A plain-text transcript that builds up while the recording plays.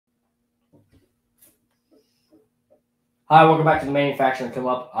Hi, welcome back to the Manufacturing Come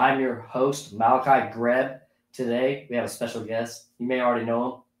Up. I'm your host, Malachi Greb. Today, we have a special guest. You may already know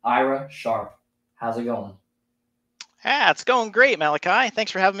him, Ira Sharp. How's it going? It's going great, Malachi. Thanks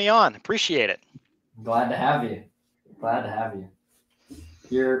for having me on. Appreciate it. Glad to have you. Glad to have you.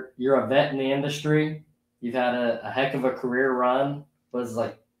 You're a vet in the industry. You've had a heck of a career run. Was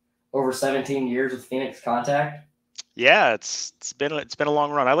like over 17 years with Phoenix Contact. Yeah, it's been a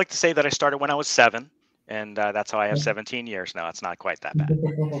long run. I like to say that I started when I was 7, and that's how I have 17 years now. It's not quite that bad,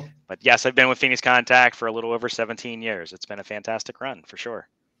 but yes, I've been with Phoenix Contact for a little over 17 years. It's been a fantastic run for sure.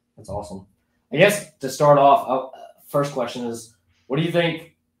 That's awesome. I guess to start off, first question is, what do you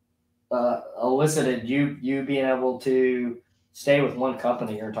think elicited you being able to stay with one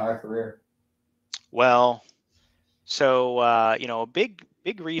company your entire career? Well, so a big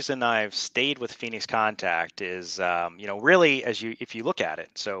reason I've stayed with Phoenix Contact is really as you if you look at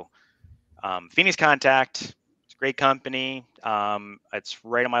it. So Phoenix Contact, it's a great company. It's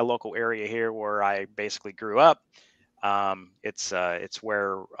right in my local area here where I basically grew up. It's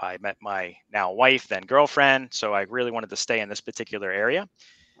where I met my now wife, then girlfriend. So I really wanted to stay in this particular area,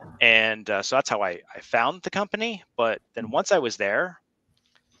 and so that's how I found the company. But then once I was there,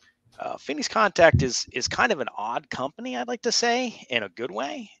 Phoenix Contact is kind of an odd company, I'd like to say, in a good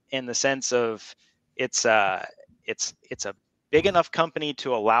way, in the sense of it's uh it's a big enough company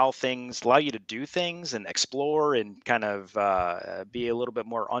to allow you to do things and explore and kind of be a little bit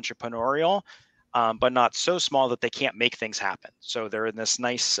more entrepreneurial, but not so small that they can't make things happen. So they're in this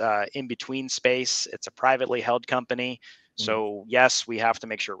nice in between space. It's a privately held company. Mm. So yes, we have to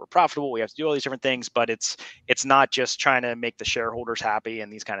make sure we're profitable. We have to do all these different things, but it's not just trying to make the shareholders happy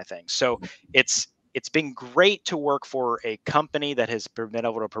and these kind of things. So it's been great to work for a company that has been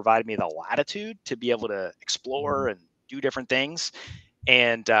able to provide me the latitude to be able to explore and do different things.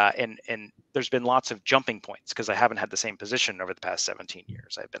 And there's been lots of jumping points because I haven't had the same position over the past 17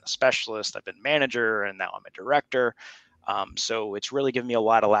 years. I've been a specialist, I've been manager, and now I'm a director. So it's really given me a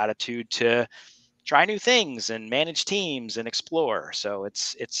lot of latitude to try new things and manage teams and explore. So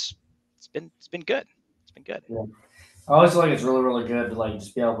it's been good. It's been good. Yeah. I always feel like it's really good to like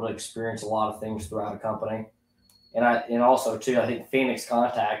just be able to experience a lot of things throughout a company, and also too, I think Phoenix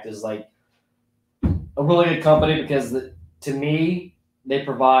Contact is like a really good company because to me they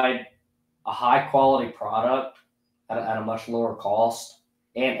provide a high quality product at a much lower cost,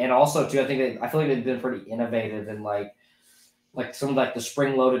 and also too, I feel like they've been pretty innovative in like some of like the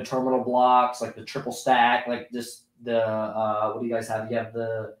spring loaded terminal blocks, like the triple stack, like just the what do you guys have? You have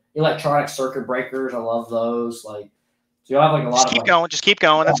the electronic circuit breakers. I love those. Like so you have like a Just lot of keep like going. Just keep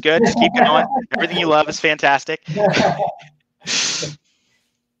going. That's good. Just keep going. Everything you love is fantastic.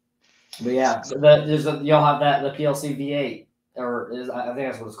 but yeah, So, you'll have that the PLC V8 or I think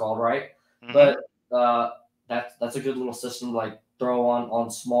that's what it's called, right? hmm But uh, that's a good little system to like throw on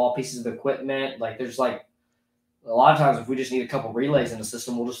small pieces of equipment. Like there's like a lot of times if we just need a couple relays in the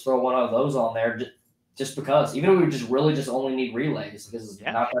system, we'll just throw one of those on there just because. Even if we just really just only need relays because it's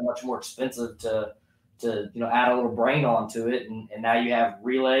yeah, not that much more expensive to add a little brain onto it, and now you have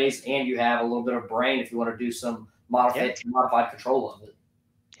relays and you have a little bit of brain if you want to do some yeah, modified control of it.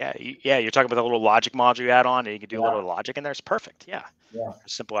 yeah, yeah. You're talking about the little logic module you add on, and you can do a Yeah, little logic in there. It's perfect. Yeah, yeah, for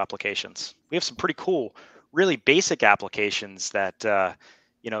simple applications. We have some pretty cool, really basic applications that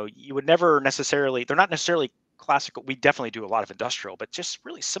you would never necessarily. They're not necessarily classical. We definitely do a lot of industrial, but just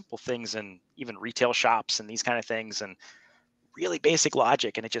really simple things and even retail shops and these kind of things and really basic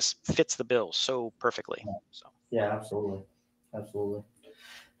logic, and it just fits the bill so perfectly. So. yeah, absolutely, absolutely.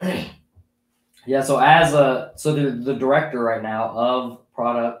 Yeah, so as a the director right now of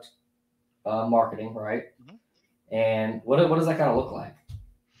product marketing, right? Mhm. And what does that kind of look like?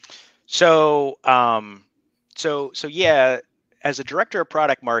 So, yeah, as a director of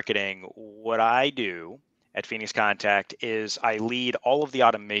product marketing, what I do at Phoenix Contact is I lead all of the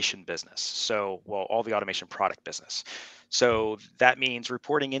automation business. So, well, all the automation product business. So that means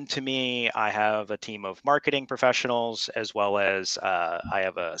reporting into me. I have a team of marketing professionals as well as I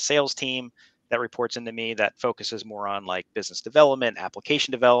have a sales team that reports into me that focuses more on like business development,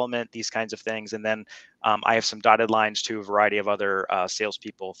 application development, these kinds of things. And then I have some dotted lines to a variety of other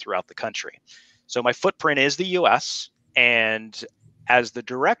salespeople throughout the country. So my footprint is the US. And as the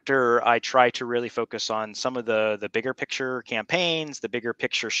director, I try to really focus on some of the bigger picture campaigns, the bigger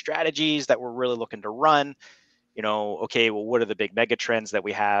picture strategies that we're really looking to run. Okay, well, what are the big mega trends that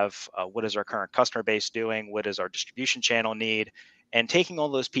we have? What is our current customer base doing? What does our distribution channel need? And taking all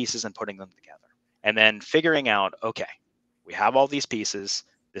those pieces and putting them together. And then figuring out, okay, we have all these pieces.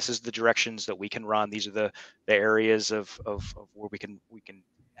 This is the directions that we can run. These are the areas of where we can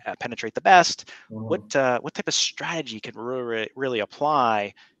penetrate the best? Mhm. What type of strategy can really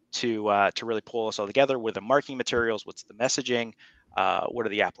apply to really pull us all together? What are the marketing materials? What's the messaging? What are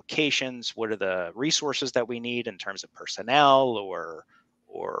the applications? What are the resources that we need in terms of personnel or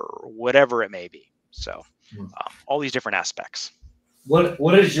whatever it may be? So all these different aspects.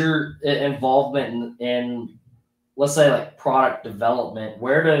 What is your involvement in, let's say, like product development?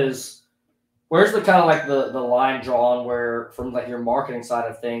 Where's the kind of like the line drawn where from like your marketing side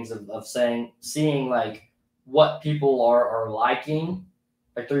of things of saying seeing like what people are liking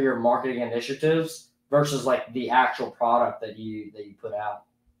like through your marketing initiatives versus like the actual product that you put out?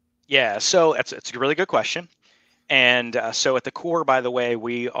 Yeah, so it's a really good question. And so at the core, by the way,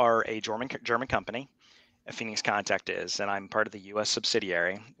 we are a German company. Phoenix Contact is, and I'm part of the U.S.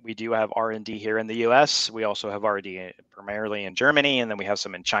 subsidiary. We do have R&D here in the U.S. We also have R&D primarily in Germany, and then we have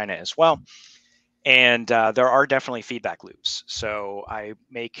some in China as well. And there are definitely feedback loops. So I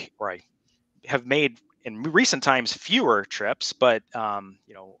have made in recent times fewer trips, but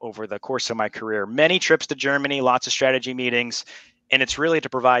over the course of my career, many trips to Germany, lots of strategy meetings, and it's really to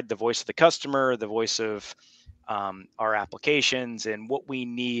provide the voice of the customer, the voice of our applications, and what we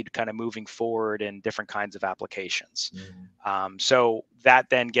need kind of moving forward in different kinds of applications. So that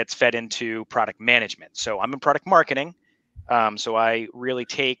then gets fed into product management. So I'm in product marketing. So I really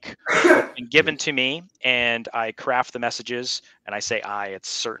take what's been given to me and I craft the messages. And I say it's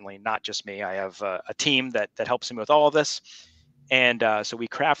certainly not just me. I have a team that helps me with all of this. And so we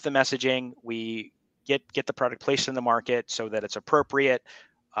craft the messaging. We get the product placed in the market so that it's appropriate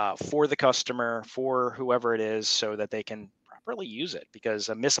for the customer, for whoever it is, so that they can properly use it. Because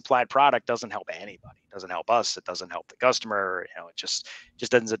a misapplied product doesn't help anybody. It doesn't help us. It doesn't help the customer. It just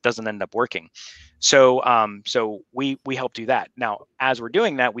doesn't end up working. So we help do that. Now, as we're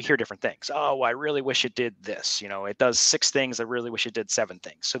doing that, we hear different things. Oh, I really wish it did this. It does 6 things. I really wish it did 7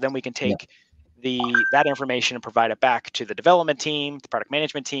 things. So then we can Yeah. take that information and provide it back to the development team, the product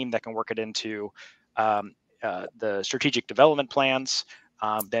management team that can work it into the strategic development plans.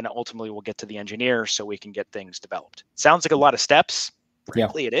 Then ultimately we'll get to the engineer so we can get things developed. Sounds like a lot of steps. Yeah.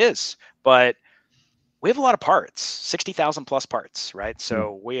 Frankly, it is, but we have a lot of parts, 60,000 plus parts, right?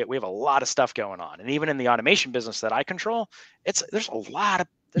 So we have a lot of stuff going on. And even in the automation business that I control, there's a lot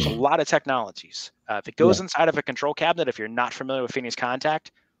of technologies. If it goes Yeah. inside of a control cabinet, if you're not familiar with Phoenix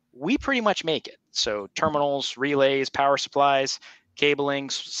Contact, we pretty much make it. So terminals, relays, power supplies,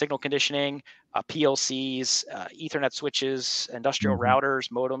 cabling, signal conditioning, PLCs, Ethernet switches, industrial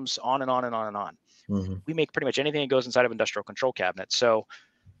routers, modems, on and on and on and on. We make pretty much anything that goes inside of industrial control cabinets. So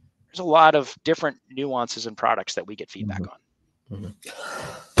there's a lot of different nuances and products that we get feedback on.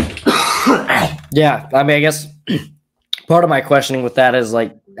 Yeah, I mean, I guess part of my questioning with that is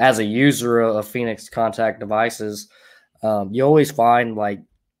like, as a user of Phoenix Contact devices, you always find like,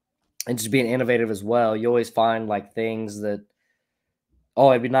 and just being innovative as well, you always find like things that,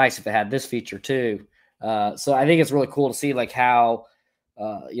 oh, it'd be nice if it had this feature too. So I think it's really cool to see like how,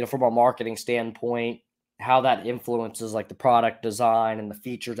 from a marketing standpoint, how that influences like the product design and the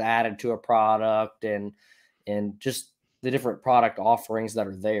features added to a product and just the different product offerings that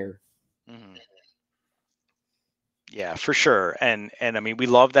are there. Mm-hmm. Yeah, for sure. And I mean, we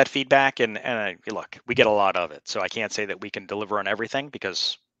love that feedback and look, we get a lot of it. So I can't say that we can deliver on everything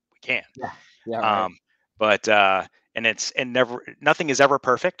because we can't. Yeah. Yeah. Right. But nothing is ever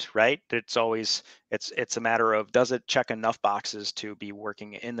perfect, right? It's always it's a matter of, does it check enough boxes to be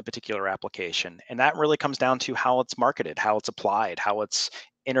working in the particular application? And that really comes down to how it's marketed, how it's applied, how it's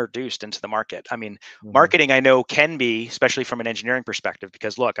introduced into the market. I mean, marketing, I know, can be, especially from an engineering perspective,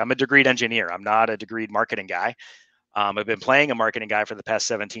 because look, I'm a degreed engineer. I'm not a degreed marketing guy. I've been playing a marketing guy for the past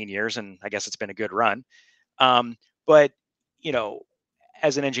 17 years, and I guess it's been a good run. But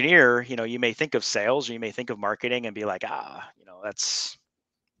as an engineer, you may think of sales or you may think of marketing and be like, it's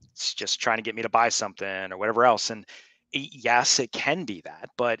just trying to get me to buy something or whatever else. And yes, it can be that.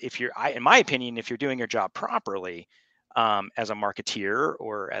 But in my opinion, if you're doing your job properly, as a marketeer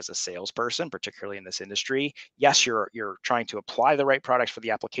or as a salesperson, particularly in this industry, yes, you're trying to apply the right products for the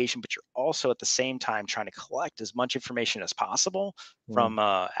application, but you're also at the same time trying to collect as much information as possible from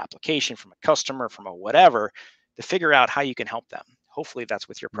a application, from a customer, from a whatever, to figure out how you can help them. Hopefully that's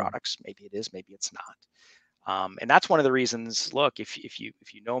with your products. Maybe it is, maybe it's not. And that's one of the reasons. Look, if you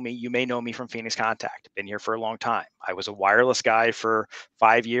know me, you may know me from Phoenix Contact. Been here for a long time. I was a wireless guy for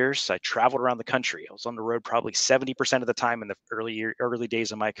 5 years. I traveled around the country. I was on the road probably 70% of the time in the early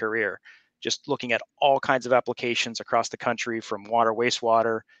days of my career, just looking at all kinds of applications across the country, from water,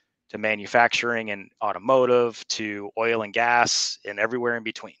 wastewater, to manufacturing and automotive, to oil and gas, and everywhere in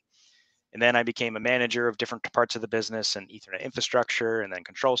between. And then I became a manager of different parts of the business and Ethernet infrastructure and then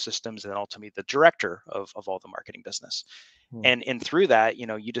control systems, and then ultimately the director of all the marketing business. And through that,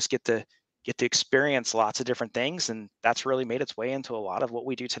 you just get to experience lots of different things, and that's really made its way into a lot of what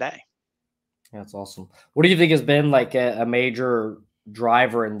we do today. That's awesome. What do you think has been like a major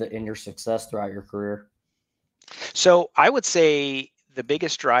driver in your success throughout your career? So I would say the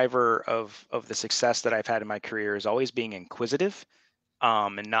biggest driver of the success that I've had in my career is always being inquisitive,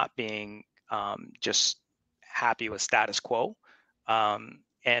 and not being just happy with status quo.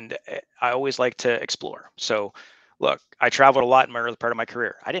 And I always like to explore. So, look, I traveled a lot in my early part of my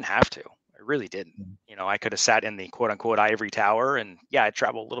career. I didn't have to. I really didn't. I could have sat in the quote unquote ivory tower, and yeah, I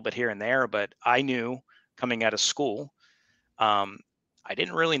traveled a little bit here and there, but I knew coming out of school, um, I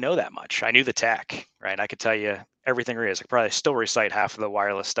didn't really know that much. I knew the tech, right? I could tell you everything there is. I could probably still recite half of the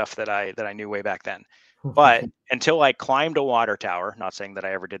wireless stuff that I knew way back then. But until I climbed a water tower, not saying that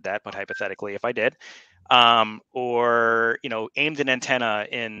I ever did that, but hypothetically, if I did, or aimed an antenna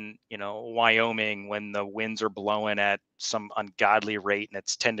in Wyoming when the winds are blowing at some ungodly rate and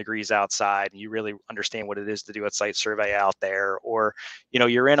it's 10 degrees outside, and you really understand what it is to do a site survey out there, or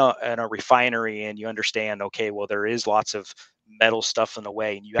you're in a refinery and you understand, okay, well, there is lots of metal stuff in the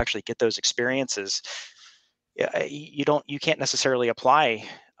way, and you actually get those experiences. Yeah, you can't necessarily apply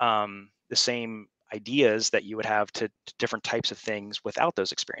the same ideas that you would have to different types of things without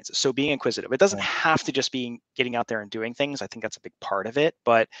those experiences. So being inquisitive, it doesn't Yeah. have to just be getting out there and doing things. I think that's a big part of it.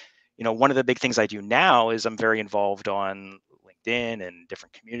 But one of the big things I do now is I'm very involved on LinkedIn and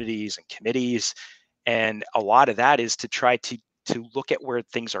different communities and committees, and a lot of that is to try to look at where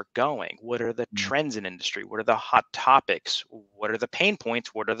things are going. What are the trends in industry? What are the hot topics? What are the pain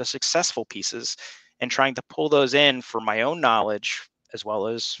points? What are the successful pieces? And trying to pull those in for my own knowledge as well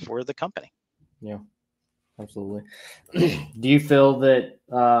as for the company. Yeah, absolutely. Do you feel that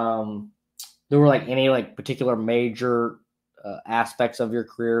there were like any like particular major aspects of your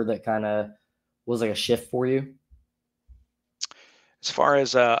career that kind of was like a shift for you? As far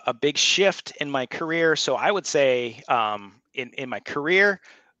as a big shift in my career, so I would say in my career,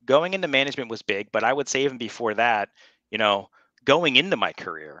 going into management was big, but I would say even before that, you know, going into my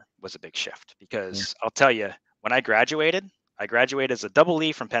career was a big shift, Yeah. because I'll tell you, when I graduated as a double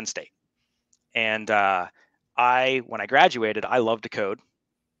E from Penn State. And when I graduated, I loved to code.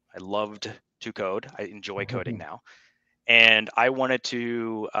 I loved to code. I enjoy coding now. And I wanted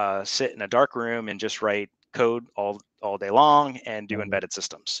to sit in a dark room and just write code all day long and do embedded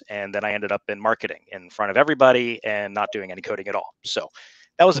systems. And then I ended up in marketing in front of everybody and not doing any coding at all. So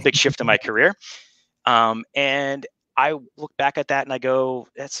that was a big shift in my career. And I look back at that and I go,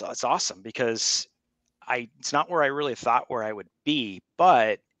 that's awesome, because it's not where I really thought where I would be,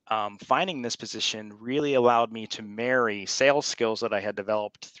 but finding this position really allowed me to marry sales skills that I had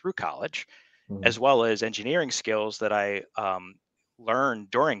developed through college, as well as engineering skills that I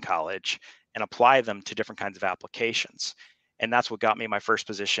learned during college, and apply them to different kinds of applications. And that's what got me my first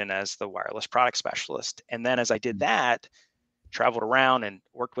position as the wireless product specialist. And then as I did that, traveled around and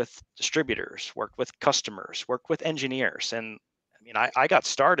worked with distributors, worked with customers, worked with engineers. And I mean, I got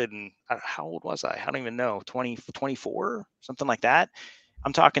started in, how old was I? I don't even know, 20, 24, something like that.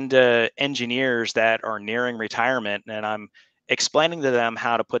 I'm talking to engineers that are nearing retirement, and I'm explaining to them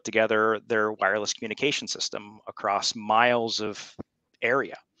how to put together their wireless communication system across miles of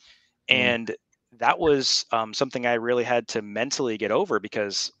area. Yeah. And that was something I really had to mentally get over,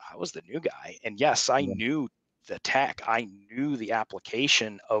 because I was the new guy. And yes, I Yeah. knew the tech, I knew the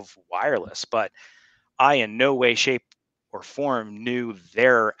application of wireless, but I in no way, shape, or form knew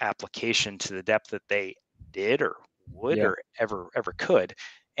their application to the depth that they did or would Yeah. or ever could.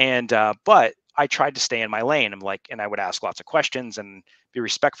 And but I tried to stay in my lane. And I would ask lots of questions and be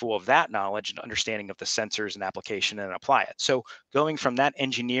respectful of that knowledge and understanding of the sensors and application, and apply it. So going from that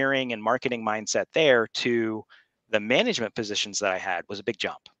engineering and marketing mindset there to the management positions that I had was a big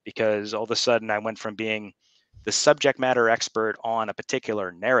jump, because all of a sudden I went from being the subject matter expert on a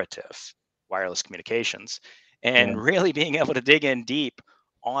particular narrative, wireless communications, Yeah. and really being able to dig in deep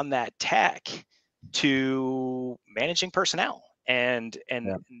on that tech, to managing personnel, Yeah.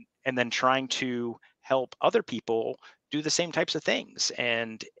 and then trying to help other people do the same types of things.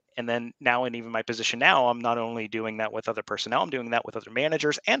 And then now, in even my position now, I'm not only doing that with other personnel, I'm doing that with other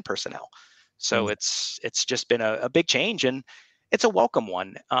managers and personnel. So Mm. it's just been a big change, and it's a welcome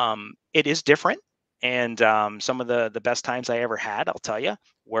one. It is different, and some of the best times I ever had, I'll tell you,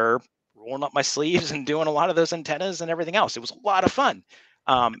 were rolling up my sleeves and doing a lot of those antennas and everything else. It was a lot of fun.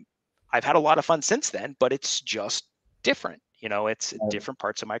 Um, I've had a lot of fun since then, but it's just different. It's Right. different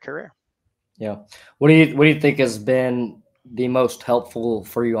parts of my career. Yeah. What do you think has been the most helpful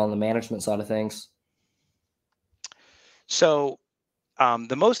for you on the management side of things? So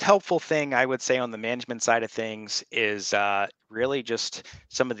the most helpful thing I would say on the management side of things is really just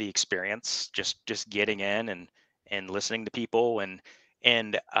some of the experience, just getting in and listening to people,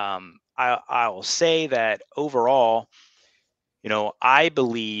 I'll say that overall, I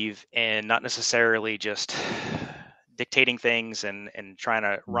believe in not necessarily just dictating things and trying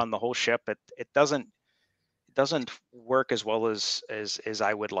to run the whole ship. It doesn't work as well as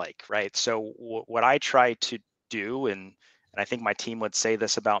I would like, right? So what I try to do, and I think my team would say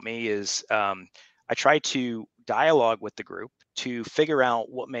this about me, is I try to dialogue with the group to figure out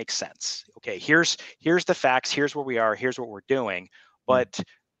what makes sense. Okay, here's the facts, here's where we are, here's what we're doing, but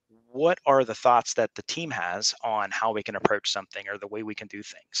what are the thoughts that the team has on how we can approach something or the way we can do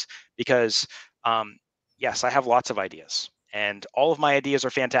things? Because yes, I have lots of ideas, and all of my ideas are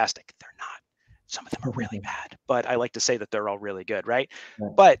fantastic. They're not. Some of them are really bad, but I like to say that they're all really good, right?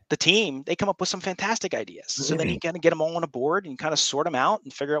 But the team, they come up with some fantastic ideas. So then you kind of get them all on a board and you kind of sort them out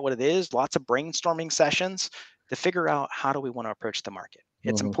and figure out what it is. Lots of brainstorming sessions to figure out how do we want to approach the market.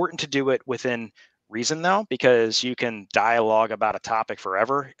 It's important to do it within reason, though, because you can dialogue about a topic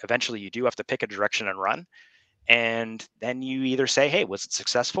forever. Eventually, you do have to pick a direction and run. And then you either say, hey, was it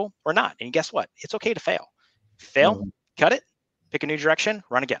successful or not? And guess what? It's okay to fail. Fail, cut it, pick a new direction,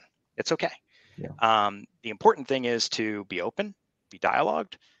 run again. It's okay. The important thing is to be open, be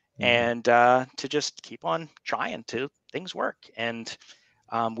dialogued, and to just keep on trying to things work. And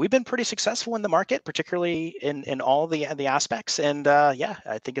we've been pretty successful in the market, particularly in all the aspects. And yeah,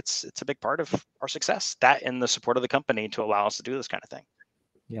 I think it's a big part of our success, that and the support of the company to allow us to do this kind of thing.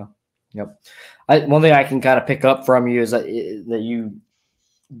 Yeah. Yep. One thing I can kind of pick up from you is that you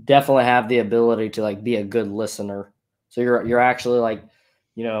definitely have the ability to like be a good listener. So you're actually like,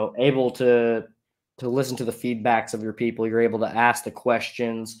 able to listen to the feedbacks of your people. You're able to ask the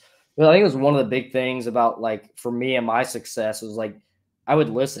questions. I think it was one of the big things about like for me and my success was like I would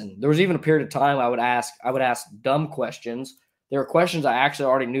listen. There was even a period of time I would ask dumb questions. There were questions I actually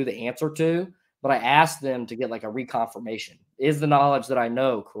already knew the answer to, but I asked them to get like a reconfirmation. Is the knowledge that I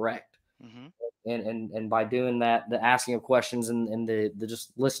know correct? And by doing that, the asking of questions and the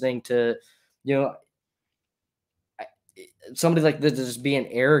just listening to, you know, somebody like this just being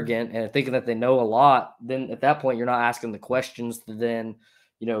arrogant and thinking that they know a lot, then at that point you're not asking the questions to then,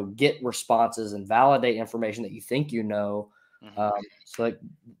 get responses and validate information that you think you know. So like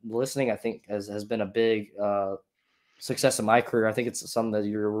listening, I think has been a big success in my career. I think it's something that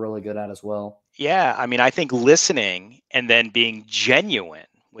you're really good at as well. Yeah, I mean, I think listening and then being genuine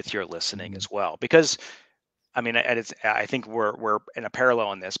with your listening as well, because I mean, I think we're in a parallel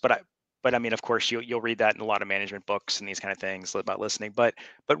on this, but I mean, of course, you'll read that in a lot of management books and these kind of things about listening, but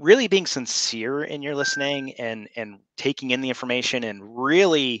really being sincere in your listening and taking in the information and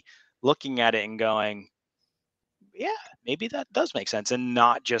really looking at it and going, yeah, maybe that does make sense, and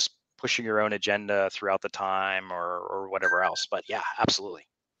not just pushing your own agenda throughout the time or whatever else. But yeah, absolutely.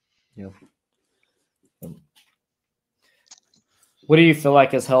 Yeah. What do you feel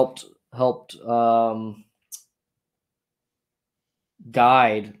like has helped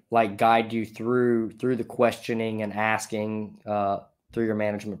guide you through the questioning and asking through your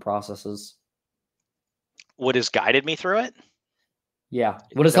management processes? What has guided me through it? Yeah,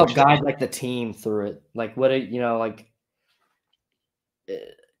 what has helped guide like the team through it? Like what like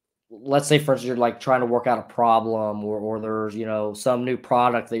let's say for instance you're like trying to work out a problem or there's some new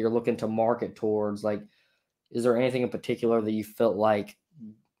product that you're looking to market towards. Like, is there anything in particular that you felt like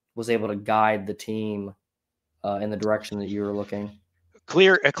was able to guide the team in the direction that you were looking?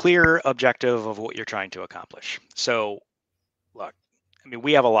 A clear objective of what you're trying to accomplish. So, look, I mean,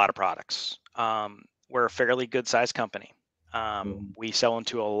 we have a lot of products. We're a fairly good sized company. We sell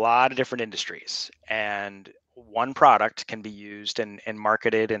into a lot of different industries, and one product can be used and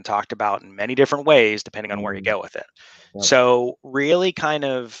marketed and talked about in many different ways depending on where you go with it. So, really kind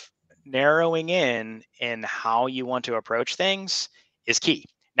of narrowing in how you want to approach things is key.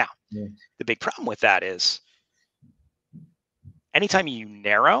 Now, the big problem with that is anytime you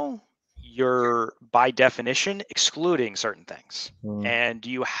narrow, you're by definition excluding certain things, and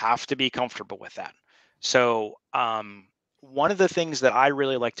you have to be comfortable with that. So, one of the things that I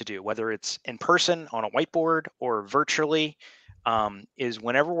really like to do, whether it's in person on a whiteboard or virtually, is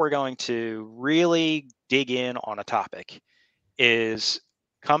whenever we're going to really dig in on a topic, is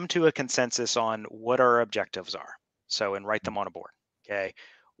come to a consensus on what our objectives are. So, and write them on a board. Okay,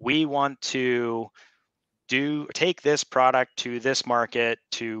 we want to take this product to this market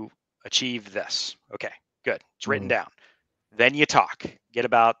to achieve this. Okay, good. It's written down. Then you talk. Get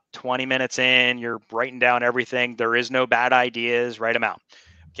about 20 minutes in, you're writing down everything. There is no bad ideas, write them out.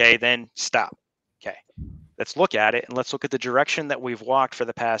 Okay, then stop. Okay, let's look at it and let's look at the direction that we've walked for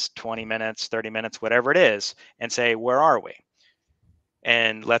the past 20 minutes, 30 minutes, whatever it is, and say, where are we?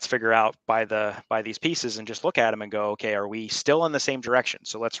 And let's figure out by these pieces and just look at them and go, okay, are we still in the same direction?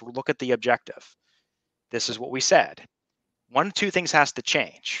 So let's look at the objective. This is what we said. One of two things has to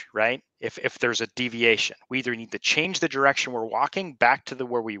change, right? If there's a deviation, we either need to change the direction we're walking back to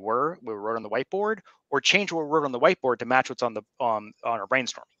where we wrote on the whiteboard, or change what we wrote on the whiteboard to match what's on our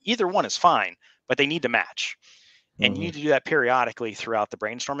brainstorming. Either one is fine, but they need to match. And you need to do that periodically throughout the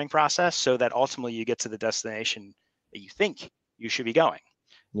brainstorming process so that ultimately you get to the destination that you think you should be going.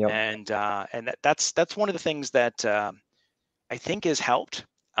 Yep. And that's one of the things that I think has helped.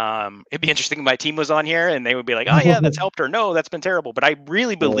 It'd be interesting if my team was on here and they would be like, oh yeah, that's helped, or no, that's been terrible. But I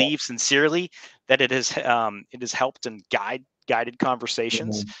really believe sincerely that it has helped and guided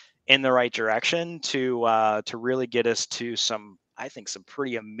conversations in the right direction to really get us to some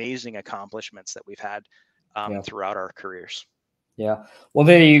pretty amazing accomplishments that we've had throughout our careers. Yeah. One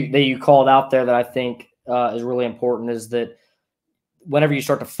thing that you called out there that I think is really important is that whenever you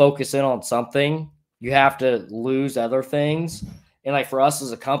start to focus in on something, you have to lose other things. And like for us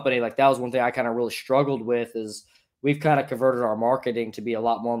as a company, like that was one thing I kind of really struggled with is we've kind of converted our marketing to be a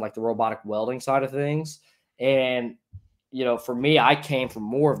lot more on like the robotic welding side of things. And, you know, for me, I came from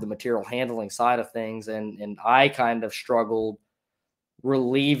more of the material handling side of things. And I kind of struggled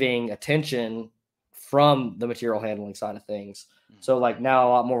relieving attention from the material handling side of things. So like now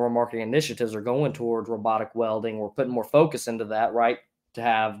a lot more of our marketing initiatives are going towards robotic welding. We're putting more focus into that, right? To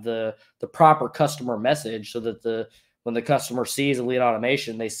have the proper customer message so that when the customer sees a lead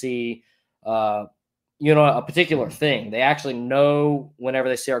automation, they see, a particular thing. They actually know whenever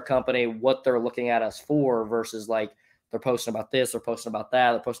they see our company, what they're looking at us for versus like they're posting about this, they're posting about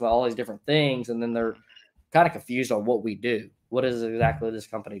that, they're posting about all these different things. And then they're kind of confused on what we do. What is it exactly this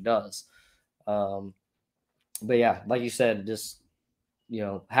company does? But yeah, like you said, just,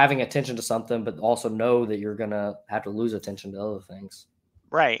 having attention to something, but also know that you're going to have to lose attention to other things.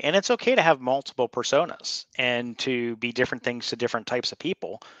 Right. And it's okay to have multiple personas and to be different things to different types of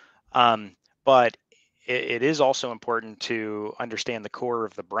people. But it is also important to understand the core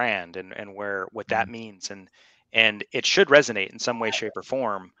of the brand and what that means. And it should resonate in some way, shape, or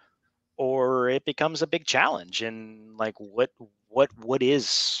form, or it becomes a big challenge. And like, what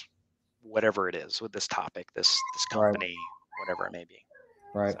is whatever it is with this topic, this company, whatever it may be.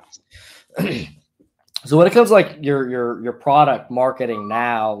 Right. So when it comes to like your product marketing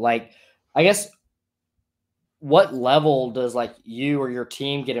now, like I guess what level does like you or your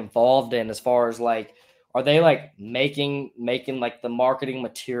team get involved in as far as like, are they like making like the marketing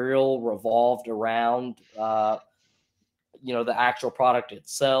material revolved around the actual product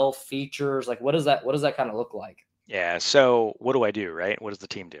itself, features? Like what does that kind of look like? Yeah. So what do I do, right? What does the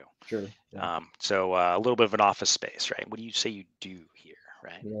team do? Sure. Yeah. So a little bit of an office space, right? What do you say you do here,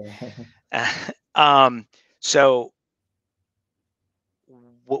 right? Yeah. So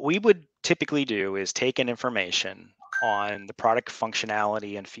what we would typically do is take an information on the product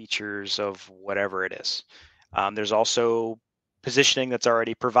functionality and features of whatever it is. There's also positioning that's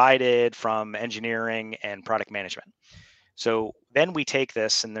already provided from engineering and product management. So then we take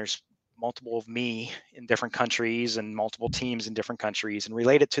this, and there's multiple of me in different countries and multiple teams in different countries, and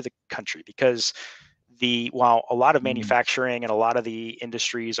relate it to the country, because while a lot of manufacturing and a lot of the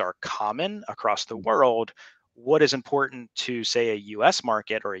industries are common across the world, what is important to, say, a US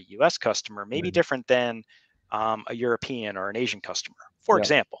market or a US customer may be different than a European or an Asian customer. For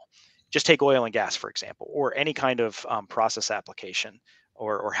example, just take oil and gas, for example, or any kind of process application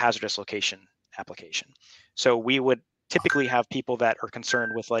or hazardous location application. So we would typically have people that are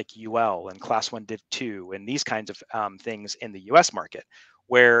concerned with like UL and Class 1 Div 2 and these kinds of things in the US market,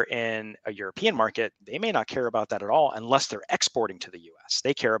 where in a European market, they may not care about that at all unless they're exporting to the US.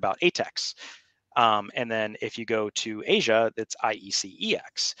 They care about ATEX. And then if you go to Asia, it's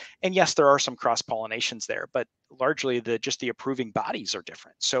IEC-EX. And yes, there are some cross-pollinations there, but largely just the approving bodies are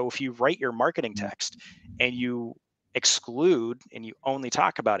different. So if you write your marketing text and you exclude and you only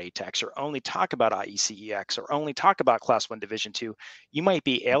talk about ATEX or only talk about IEC-EX or only talk about Class 1 Division 2, you might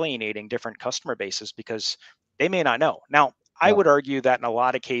be alienating different customer bases because they may not know. Now, I would argue that in a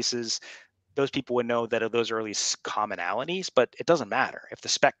lot of cases, those people would know that those are at least commonalities, but it doesn't matter. If the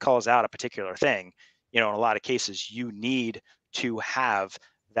spec calls out a particular thing, in a lot of cases, you need to have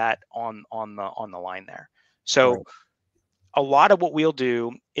that on the line there. So a lot of what we'll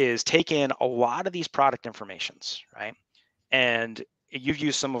do is take in a lot of these product informations, right? And you've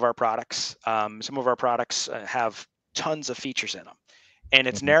used some of our products. Some of our products have tons of features in them. And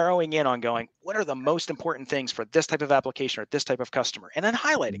it's Mhm. narrowing in on going, what are the most important things for this type of application or this type of customer, and then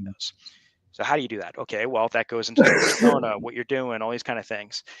highlighting Mhm. those. So how do you do that? Okay, well, that goes into the persona, what you're doing, all these kind of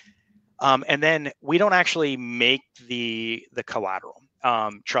things. And then we don't actually make the collateral.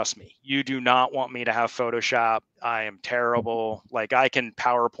 Trust me, you do not want me to have Photoshop. I am terrible. Like I can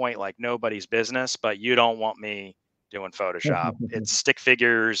PowerPoint like nobody's business, but you don't want me doing Photoshop. It's stick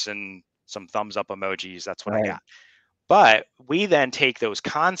figures and some thumbs up emojis. That's what I Right. got. But we then take those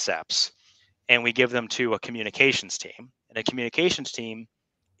concepts and we give them to a communications team. And a communications team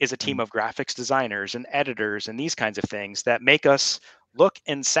is a team Mhm. of graphics designers and editors and these kinds of things that make us look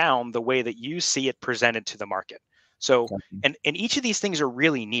and sound the way that you see it presented to the market. So, Gotcha. and each of these things are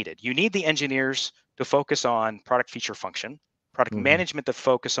really needed. You need the engineers to focus on product feature function, product Mhm. management to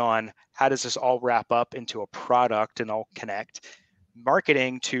focus on how does this all wrap up into a product and all connect,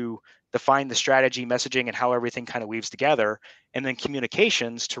 marketing to define the strategy, messaging, and how everything kind of weaves together, and then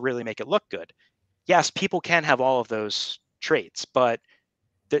communications to really make it look good. Yes, people can have all of those traits, but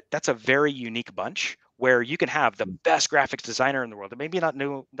that's a very unique bunch where you can have the best graphics designer in the world that maybe not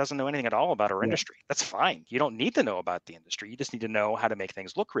know doesn't know anything at all about our Yeah. industry. That's fine. You don't need to know about the industry. You just need to know how to make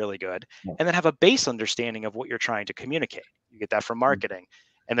things look really good Yeah. and then have a base understanding of what you're trying to communicate. You get that from marketing.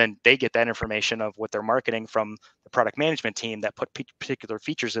 And then they get that information of what they're marketing from the product management team that put particular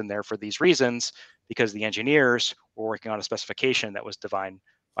features in there for these reasons because the engineers were working on a specification that was defined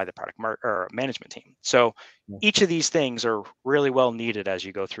by the or management team. So Yeah. each of these things are really well needed as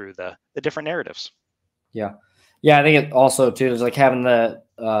you go through the different narratives. Yeah. Yeah, I think it also too is like having the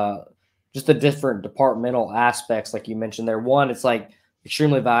just the different departmental aspects, like you mentioned there. One, it's like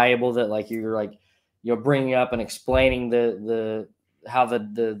extremely valuable that like you're like bringing up and explaining the how the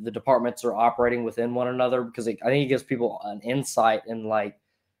departments are operating within one another because I think it gives people an insight in like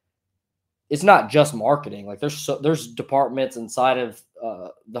it's not just marketing. Like there's departments inside of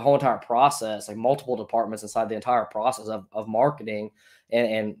the whole entire process, like multiple departments inside the entire process of marketing,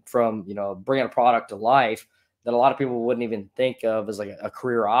 and from bringing a product to life that a lot of people wouldn't even think of as like a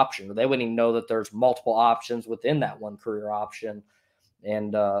career option, or they wouldn't even know that there's multiple options within that one career option.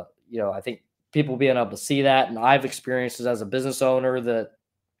 And I think people being able to see that, and I've experienced it as a business owner that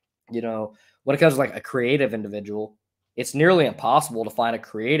when it comes to like a creative individual, it's nearly impossible to find a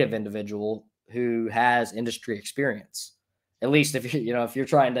creative individual who has industry experience. At least if if you're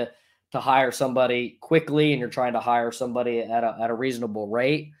trying to hire somebody quickly and you're trying to hire somebody at a reasonable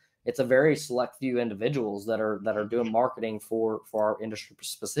rate, it's a very select few individuals that are doing marketing for our industry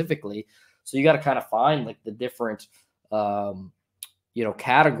specifically. So you got to kind of find like the different um,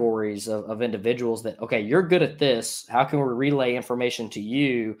 categories of individuals that, okay, you're good at this. How can we relay information to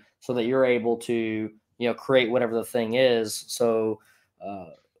you so that you're able to, create whatever the thing is. So uh,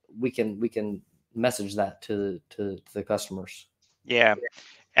 we can message that to the customers. Yeah,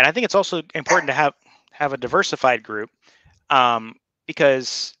 and I think it's also important to have a diversified group, um,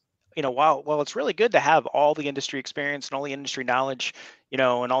 because while it's really good to have all the industry experience and all the industry knowledge, and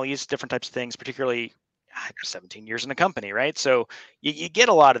all these different types of things, particularly 17 years in the company, right? So you get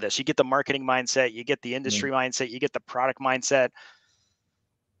a lot of this. You get the marketing mindset, you get the Mm, industry mindset, you get the product mindset.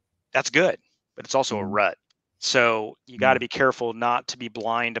 That's good, but it's also a mm, rut. So you got to mm, be careful not to be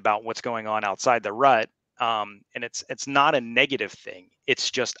blind about what's going on outside the rut. And it's not a negative thing;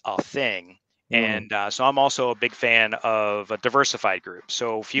 it's just a thing. mm, And so I'm also a big fan of a diversified group.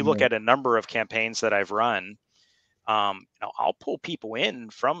 So if you look mm, at a number of campaigns that I've run, I'll pull people in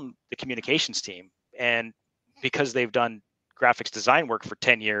from the communications team, and because they've done graphics design work for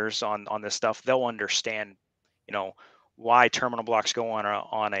 10 years on this stuff, they'll understand, you know, why terminal blocks go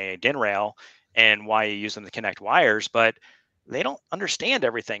on a DIN rail and why you use them to connect wires, but they don't understand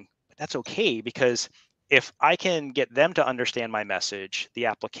everything. But that's okay because if I can get them to understand my message, the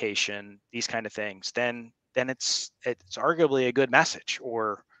application, these kind of things, then it's arguably a good message,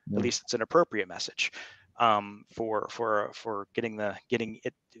 or at mm. least it's an appropriate message, for getting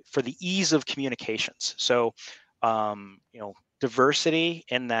it for the ease of communications. So, diversity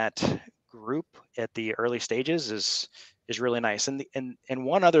in that group at the early stages is really nice. And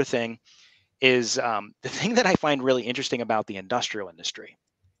one other thing is, the thing that I find really interesting about the industrial industry,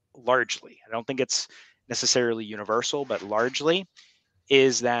 largely, I don't think it's necessarily universal, but largely,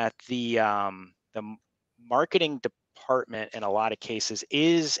 is that the marketing department in a lot of cases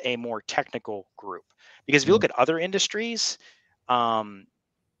is a more technical group. Because if you look Mm, at other industries, um,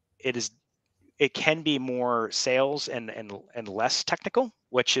 it is it can be more sales and less technical,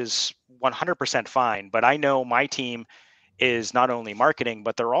 which is 100% fine. But I know my team is not only marketing,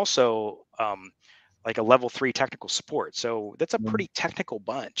 but they're also like a level 3 technical support. So that's a mm, pretty technical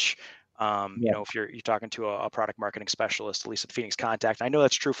bunch. You Yeah. know, if you're talking to a product marketing specialist, at least at Phoenix Contact, I know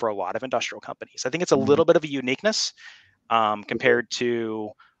that's true for a lot of industrial companies. I think it's a Mhm. little bit of a uniqueness compared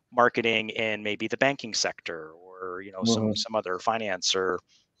to marketing in maybe the banking sector, or you know, Mhm. some other finance, or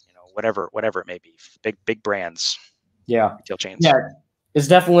you know, whatever it may be, big brands, Yeah. retail chains. Yeah. It's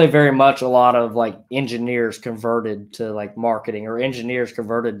definitely very much a lot of like engineers converted to like marketing, or engineers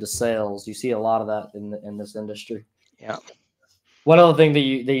converted to sales. You see a lot of that in this industry. Yeah. One other thing that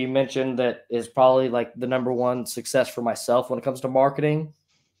you mentioned that is probably like the number one success for myself when it comes to marketing,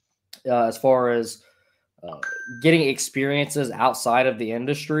 as far as uh, getting experiences outside of the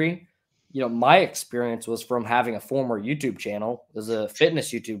industry. You know, my experience was from having a former YouTube channel, it was a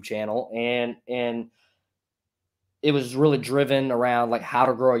fitness YouTube channel, and it was really driven around like how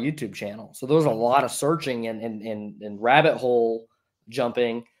to grow a YouTube channel. So there was a lot of searching and rabbit hole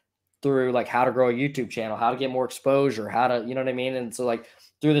jumping through like how to grow a YouTube channel, how to get more exposure, how to, you know what I mean? And so like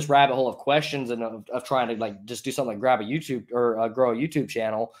through this rabbit hole of questions and of trying to like just do something like grab a YouTube or grow a YouTube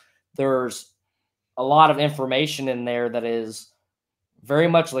channel, there's a lot of information in there that is very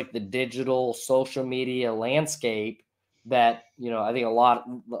much like the digital social media landscape that, you know, I think a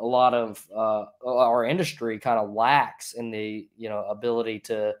lot of our industry kind of lacks in the, you know, ability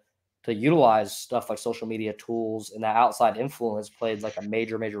to utilize stuff like social media tools, and that outside influence played like a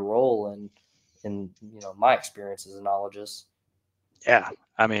major role in, you know, my experiences and knowledges. Yeah.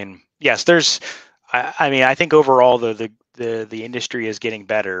 I mean, yes, there's. I mean, I think overall the industry is getting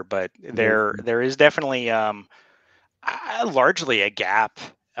better, but Mhm. there is definitely largely a gap,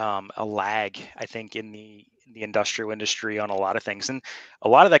 a lag, I think, in the industrial industry on a lot of things, and a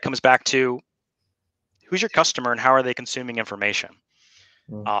lot of that comes back to who's your customer and how are they consuming information.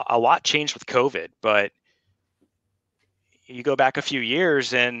 Mhm. A lot changed with COVID, but you go back a few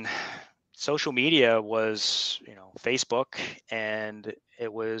years and social media was, you know, Facebook, and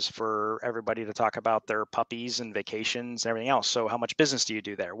it was for everybody to talk about their puppies and vacations and everything else. So how much business do you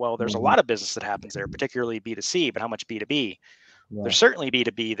do there? Well, there's a Mhm. lot of business that happens there, particularly B2C, but how much B2B? Yeah. There's certainly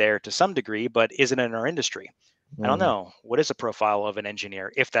B2B there to some degree, but is it in our industry? I don't Mhm. know. What is the profile of an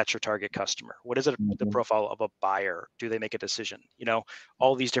engineer if that's your target customer? What is it, the Mhm. profile of a buyer? Do they make a decision? You know,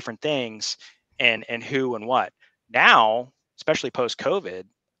 all these different things, and who and what. Now, especially post COVID,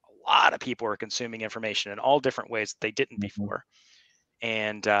 a lot of people are consuming information in all different ways that they didn't Mhm. before.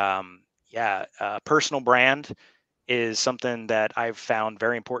 And yeah, personal brand is something that I've found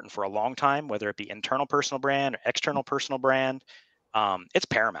very important for a long time, whether it be internal personal brand or external personal brand. It's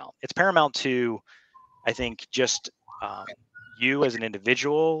paramount. It's paramount to, I think, just um, you as an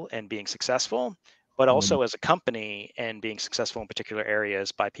individual and being successful, but Mhm. also as a company and being successful in particular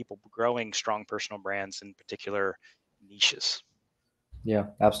areas by people growing strong personal brands in particular niches. Yeah,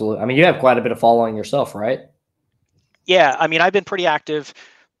 absolutely. I mean, you have quite a bit of following yourself, right? Yeah, I mean, I've been pretty active,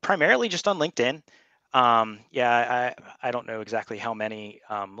 primarily just on LinkedIn. Yeah, I don't know exactly how many,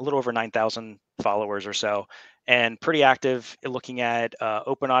 a little over 9,000 followers or so, and pretty active in looking at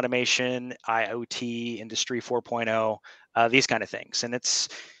open automation, IoT, Industry 4.0, these kind of things. And it's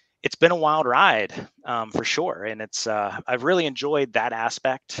been a wild ride, for sure. And I've really enjoyed that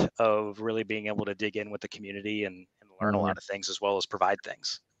aspect of really being able to dig in with the community and learn a Mhm. lot of things as well as provide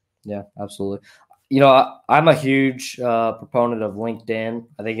things. Yeah, absolutely. You know, I'm a huge proponent of LinkedIn.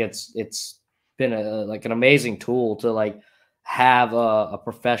 I think it's been like an amazing tool to like have a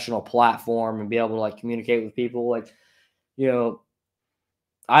professional platform and be able to like communicate with people. Like, you know,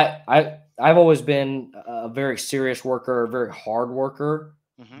 I've always been a very serious worker, a very hard worker.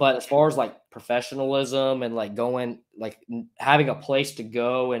 Hmm. But as far as like professionalism and like going, like having a place to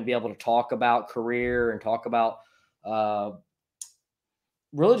go and be able to talk about career and talk about uh,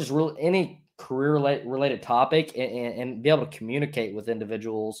 really just really any career related topic, and be able to communicate with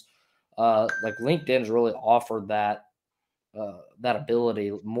individuals, like LinkedIn has really offered that that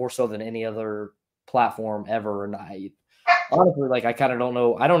ability more so than any other platform ever. And I honestly, like, I kind of don't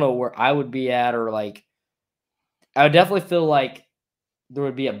know, I don't know where I would be at, or like I would definitely feel like there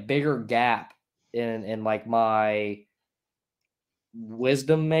would be a bigger gap in like my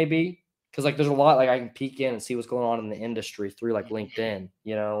wisdom, maybe, because like there's a lot like I can peek in and see what's going on in the industry through like Hmm. LinkedIn,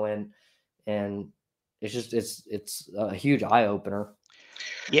 you know, and it's just it's a huge eye opener.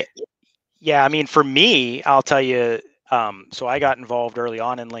 Yeah, yeah. I mean, for me, I'll tell you. So I got involved early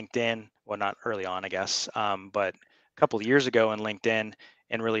on in LinkedIn. Well, not early on, I guess, but a couple of years ago in LinkedIn,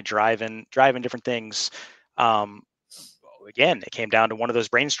 and really driving different things. Um, Again, it came down to one of those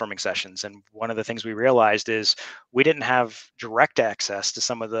brainstorming sessions, and one of the things we realized is we didn't have direct access to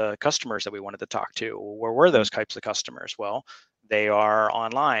some of the customers that we wanted to talk to. Where were those types of customers? Well, they are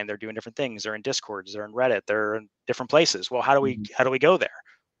online. They're doing different things. They're in Discords. They're in Reddit. They're in different places. Well, Mhm. how do we go there?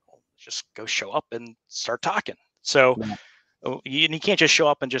 just go show up and start talking. So you can't just show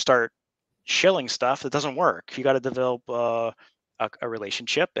up and just start shilling stuff. It doesn't work. You got to develop a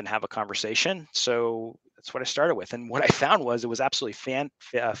relationship and have a conversation. So that's what I started with. And what I found was it was absolutely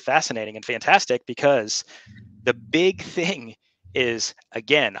fascinating and fantastic, because the big thing is,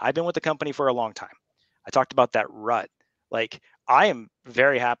 again, I've been with the company for a long time. I talked about that rut. Like, I am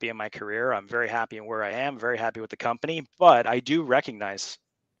very happy in my career. I'm very happy in where I am, very happy with the company, but I do recognize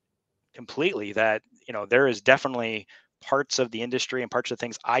completely that, there is definitely parts of the industry and parts of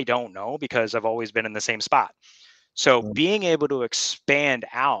things I don't know, because I've always been in the same spot. So being able to expand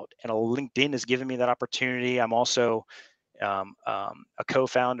out, and LinkedIn has given me that opportunity. I'm also a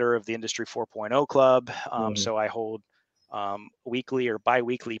co-founder of the Industry 4.0 Club. So I hold weekly or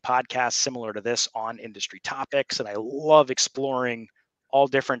bi-weekly podcasts similar to this on industry topics. And I love exploring all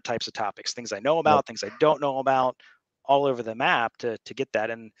different types of topics, things I know about, things I don't know about, all over the map to get that.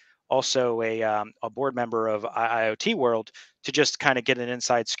 And also a board member of IoT-World, to just kind of get an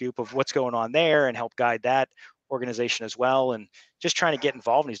inside scoop of what's going on there and help guide that organization as well. And just trying to get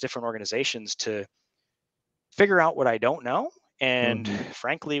involved in these different organizations to figure out what I don't know, and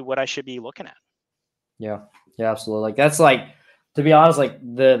frankly, what I should be looking at. Yeah, absolutely. Like, that's like, to be honest, like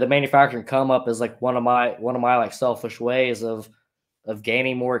the manufacturing come up is like one of my like selfish ways of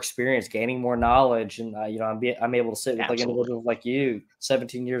gaining more experience, gaining more knowledge. And I'm able to sit with like individuals like you,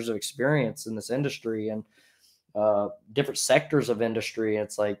 17 years of experience in this industry, and different sectors of industry.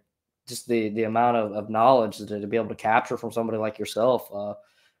 It's like, just the amount of knowledge to be able to capture from somebody like yourself.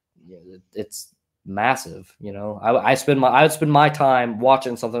 It's massive. I would spend my time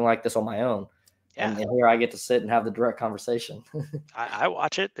watching something like this on my own. And here I get to sit and have the direct conversation. I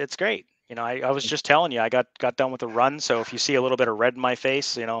watch it. It's great. I was just telling you, I got done with a run. So if you see a little bit of red in my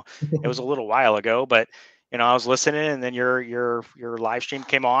face, it was a little while ago, but I was listening, and then your live stream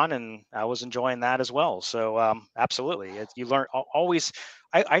came on, and I was enjoying that as well. So absolutely, you learn always.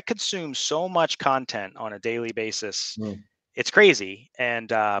 I consume so much content on a daily basis. It's crazy. And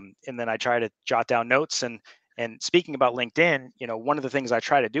then I try to jot down notes. And speaking about LinkedIn, one of the things I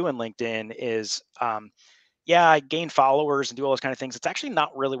try to do in LinkedIn is, I gain followers and do all those kind of things. It's actually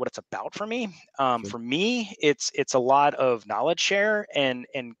not really what it's about for me. For me, it's a lot of knowledge share and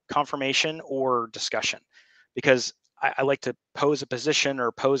confirmation or discussion, because I like to pose a position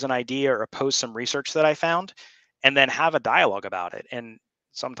or pose an idea or pose some research that I found, and then have a dialogue about it. And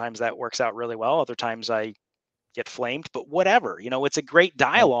sometimes that works out really well. Other times I get flamed, but whatever. It's a great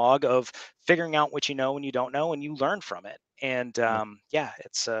dialogue of figuring out what you know and you don't know, and you learn from it. And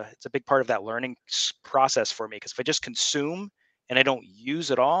it's a big part of that learning process for me, because if I just consume and I don't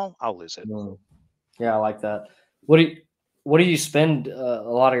use it all, I'll lose it. Yeah, I like that. What do you spend a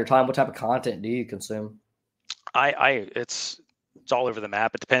lot of your time? What type of content do you consume? It's all over the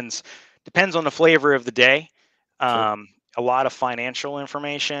map. It depends on the flavor of the day. A lot of financial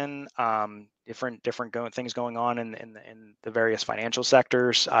information, different things going on in the various financial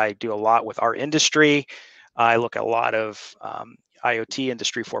sectors. I do a lot with our industry. I look at a lot of IoT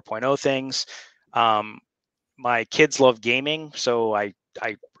Industry 4.0 things. My kids love gaming, so I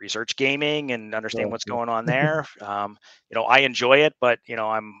research gaming and understand what's going on there. I enjoy it, but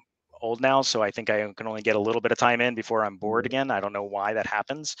I'm old now, so I think I can only get a little bit of time in before I'm bored again. I don't know why that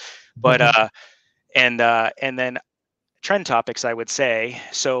happens, but and then trend topics, I would say.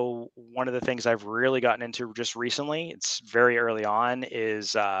 So one of the things I've really gotten into just recently, it's very early on,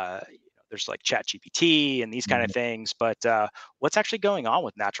 is there's like Chat GPT and these kind of things, but what's actually going on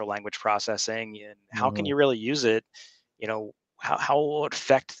with natural language processing, and how can you really use it? How will it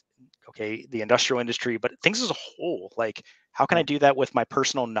affect the industrial industry, but things as a whole? Like, how can I do that with my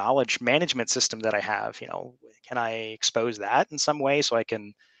personal knowledge management system that I have? Can I expose that in some way so I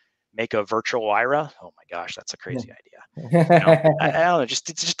can make a virtual Ira? Oh my gosh, that's a crazy idea. I don't know,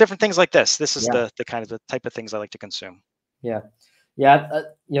 just different things like this. This is the kind of the type of things I like to consume. Yeah.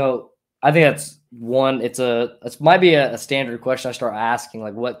 I think that's one. It might be a standard question I start asking,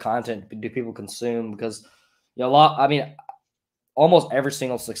 like, what content do people consume? Because almost every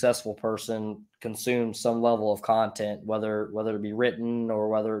single successful person consumes some level of content, whether it be written or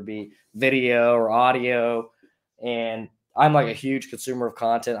whether it be video or audio. And I'm like a huge consumer of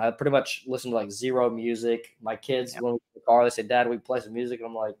content. I pretty much listen to like zero music. My kids, when we get in the car, they say, "Dad, we play some music," and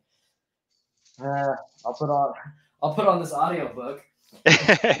I'm like, I'll put on this audiobook.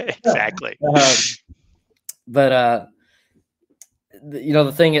 Exactly. The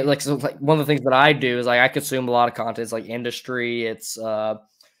thing is, like, one of the things that I do is, like, I consume a lot of content. It's like industry. It's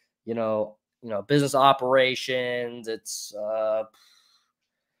business operations. It's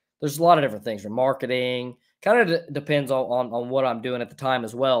there's a lot of different things, from marketing. kind of depends on what I'm doing at the time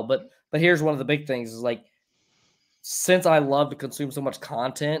as well. But here's one of the big things is like, since I love to consume so much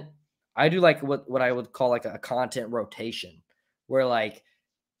content, I do like what I would call like a content rotation, where like,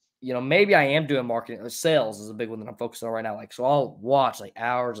 you know, maybe I am doing marketing or sales is a big one that I'm focusing on right now. Like, so I'll watch like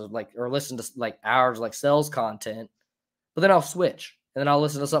hours of like, or listen to like hours of like sales content, but then I'll switch and then I'll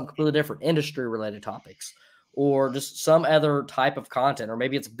listen to something completely different, industry related topics, or just some other type of content, or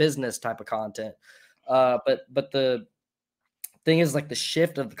maybe it's business type of content. But the thing is like the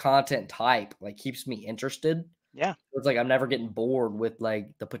shift of the content type like keeps me interested. Yeah. It's like I'm never getting bored with like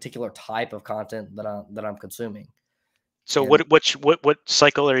the particular type of content that I'm consuming. So And what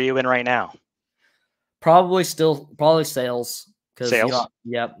cycle are you in right now? probably sales, because you know,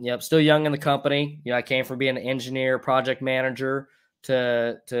 Sales? yep, still young in the company. You know, I came from being an engineer, project manager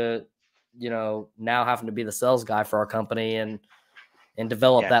to you know, now having to be the sales guy for our company and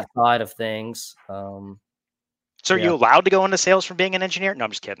develop Yeah. that side of things. So are Yeah. you allowed to go into sales from being an engineer? No,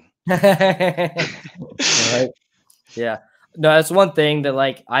 I'm just kidding. Right. Yeah. No, that's one thing that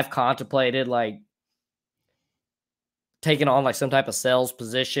like I've contemplated, like taking on like some type of sales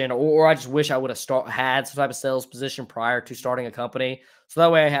position, or I just wish I would have had some type of sales position prior to starting a company. So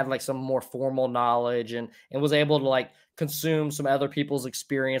that way I had like some more formal knowledge and was able to like consume some other people's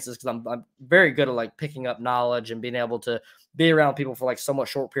experiences, because I'm very good at like picking up knowledge and being able to be around people for like somewhat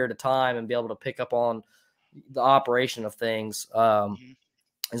short period of time and be able to pick up on the operation of things. Mhm.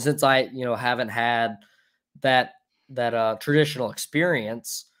 And since I, you know, haven't had that traditional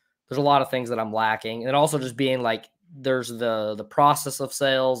experience, there's a lot of things that I'm lacking. And also just being like, there's the process of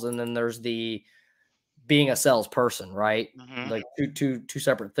sales, and then there's the being a salesperson, right? Mhm. Like two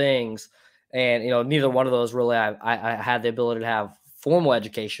separate things. And you know, neither one of those really I had the ability to have formal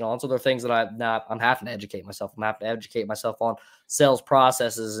education on. So there are things that I'm having to educate myself. I'm having to educate myself on sales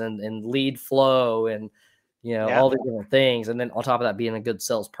processes and lead flow and, you know, Yeah. all these different things. And then on top of that, being a good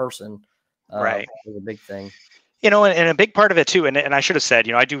salesperson Right. is a big thing. You know, and a big part of it too, and I should have said,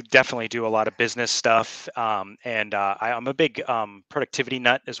 you know, I do definitely do a lot of business stuff, and I'm a big productivity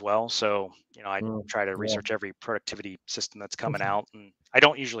nut as well. So, you know, I try to Yeah. research every productivity system that's coming out, and I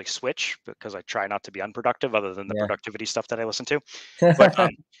don't usually switch because I try not to be unproductive, other than the Yeah. productivity stuff that I listen to. But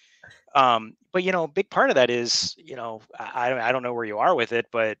but you know, a big part of that is, you know, I don't know where you are with it,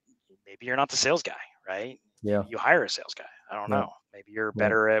 but maybe you're not the sales guy, right? Yeah. Maybe you hire a sales guy. I don't Yeah. know. Maybe you're Yeah.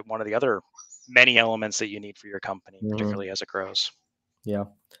 better at one of the other many elements that you need for your company, Mhm. particularly as it grows. Yeah.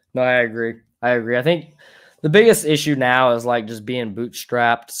 No, I agree. I agree. I think the biggest issue now is like just being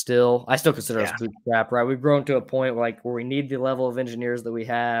bootstrapped still. I still consider us Yeah. bootstrapped, right? We've grown to a point where we need the level of engineers that we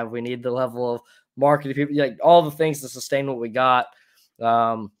have. We need the level of marketing people, like all the things to sustain what we got.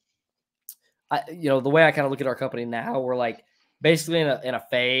 Um, you know, the way I kind of look at our company now, we're like basically in a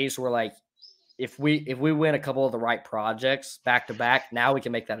phase where like if we win a couple of the right projects back to back, now we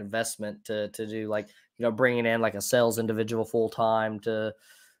can make that investment to do like, you know, bringing in like a sales individual full time to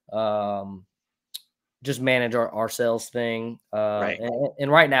um, just manage our sales thing. Right.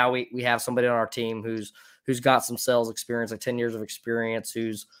 And right now we have somebody on our team who's got some sales experience, like 10 years of experience,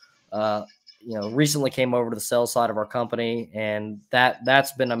 who's you know, recently came over to the sales side of our company, and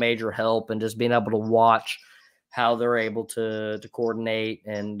that's been a major help. And just being able to watch how they're able to coordinate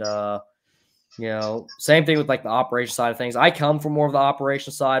and you know, same thing with like the operation side of things. I come from more of the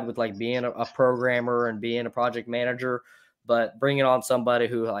operation side with like being a programmer and being a project manager, but bringing on somebody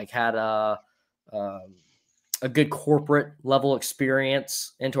who like had um, a good corporate level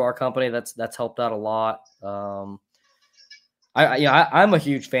experience into our company, that's helped out a lot. I'm a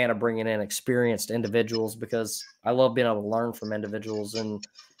huge fan of bringing in experienced individuals, because I love being able to learn from individuals and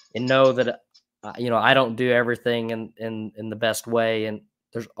know that you know, I don't do everything in the best way, and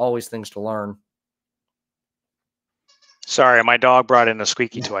there's always things to learn. Sorry, my dog brought in a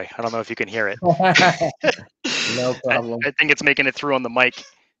squeaky toy. I don't know if you can hear it. No problem. I think it's making it through on the mic.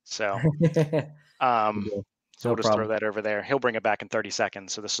 So, um, so No we'll just throw problem. that over there. He'll bring it back in 30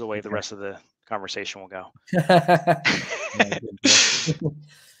 seconds. So this is the way the rest of the conversation will go. No, good deal.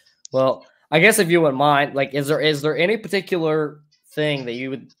 Well, I guess if you wouldn't mind, like, is there any particular thing that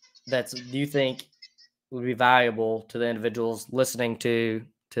do you think would be valuable to the individuals listening to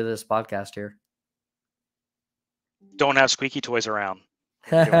this podcast here? Don't have squeaky toys around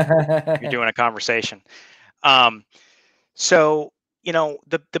when you're doing a conversation. Um, so you know,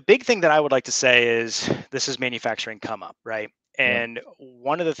 the big thing that I would like to say is this is manufacturing come up, right? Yeah, And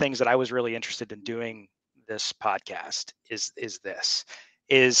one of the things that I was really interested in doing this podcast is this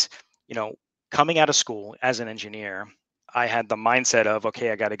is, you know, coming out of school as an engineer, I had the mindset of,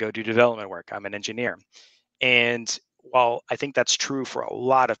 okay, I got to go do development work. I'm an engineer. And while I think that's true for a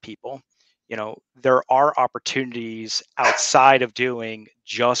lot of people, there are opportunities outside of doing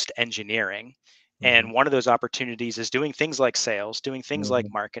just engineering. Mm-hmm. And one of those opportunities is doing things like sales, doing things like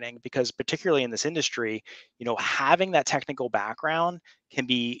Mm-hmm. marketing, because particularly in this industry, having that technical background can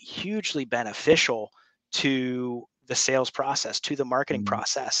be hugely beneficial to the sales process, to the marketing Mm-hmm.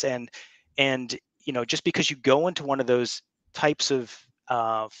 process. And just because you go into one of those types of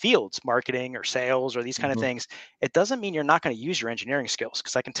fields, marketing or sales or these kind of Mm-hmm. things, it doesn't mean you're not going to use your engineering skills.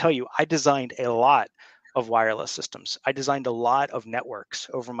 Because I can tell you, I designed a lot of wireless systems. I designed a lot of networks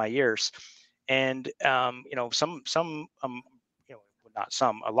over my years, and not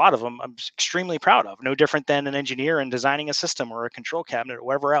some, a lot of them I'm extremely proud of. No different than an engineer in designing a system or a control cabinet or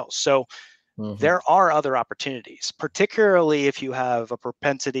whatever else. So Mm-hmm. there are other opportunities, particularly if you have a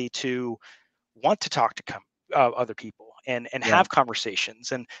propensity to want to talk to other people and Yeah. have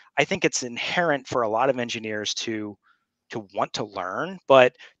conversations. And I think it's inherent for a lot of engineers to want to learn,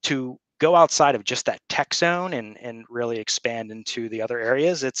 but to go outside of just that tech zone and really expand into the other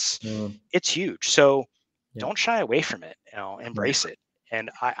areas, Mm-hmm. it's huge. So Yeah. don't shy away from it. Yeah. Embrace it. And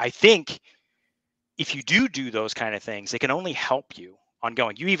I think if you do those kind of things, it can only help you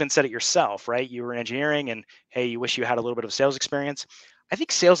ongoing. You even said it yourself, right? You were in engineering, and hey, you wish you had a little bit of sales experience. I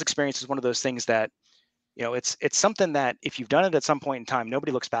think sales experience is one of those things that it's something that if you've done it at some point in time,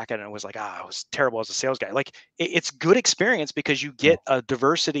 nobody looks back at it and was like, I was terrible as a sales guy. Like it's good experience because you Yeah. get a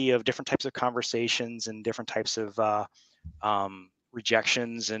diversity of different types of conversations and different types of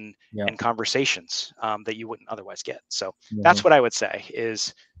rejections Yeah. and conversations that you wouldn't otherwise get. So Mm-hmm. that's what I would say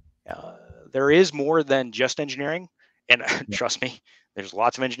is uh, there is more than just engineering. And Yeah. trust me, there's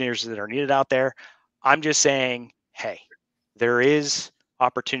lots of engineers that are needed out there. I'm just saying, hey, there is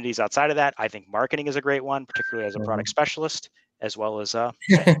opportunities outside of that. I think marketing is a great one, particularly as a product Mm-hmm. specialist, as well as sales.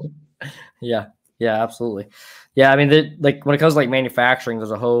 Yeah. Yeah, absolutely. Yeah, I mean, like when it comes to like manufacturing,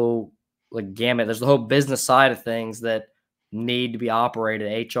 there's a whole like gamut. There's the whole business side of things that need to be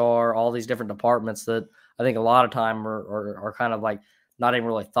operated, HR, all these different departments that I think a lot of time are kind of like not even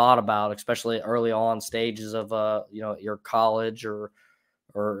really thought about, especially early on stages of your college or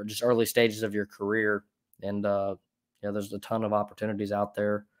just early stages of your career. And yeah, there's a ton of opportunities out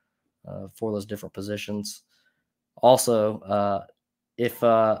there for those different positions. Also, if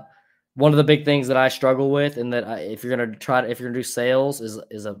one of the big things that I struggle with, and that if you're gonna do sales,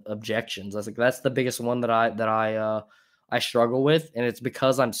 is objections. That's the biggest one I struggle with, and it's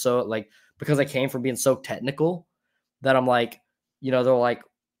because I'm so because I came from being so technical that I'm like, they're like,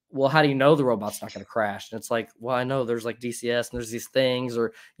 well, how do you know the robot's not going to crash? And it's like, well, I know there's like DCS and there's these things,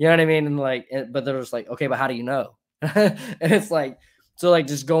 or you know what I mean, and but they're just like, okay, but how do you know? And it's like, so like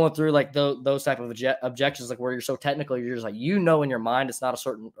just going through like those type of objections, like where you're so technical, you're just like, in your mind, it's not a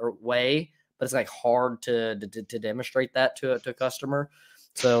certain way, but it's like hard to demonstrate that to a customer.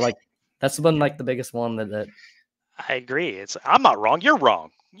 So like that's been like the biggest one that I agree. I'm not wrong. You're wrong.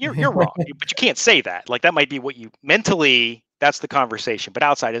 You're wrong. But you can't say that. Like that might be what you mentally. That's the conversation. But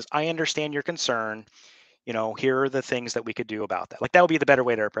outside is, I understand your concern. Here are the things that we could do about that. Like that would be the better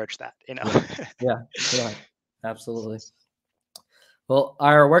way to approach that. yeah, yeah, yeah, absolutely. Well,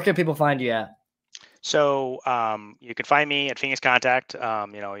 Ira, where can people find you at? So you can find me at Phoenix Contact.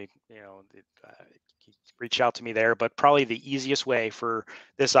 Reach out to me there. But probably the easiest way for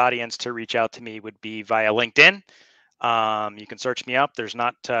this audience to reach out to me would be via LinkedIn. You can search me up. There's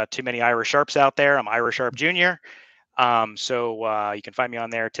not too many Ira Sharps out there. I'm Ira Sharp Jr. So you can find me on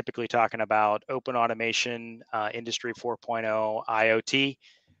there, typically talking about open automation, Industry 4.0, IoT,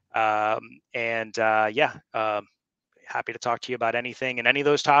 and happy to talk to you about anything and any of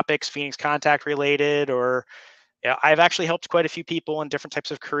those topics, Phoenix Contact related, or I've actually helped quite a few people in different types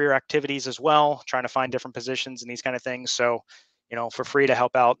of career activities as well, trying to find different positions and these kind of things. So, for free to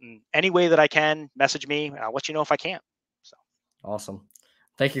help out in any way that I can, message me. And I'll let you know if I can. So Awesome.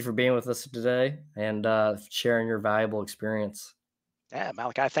 Thank you for being with us today and sharing your valuable experience. yeah,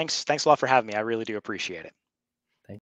 Malachi, thanks a lot for having me. I really do appreciate it.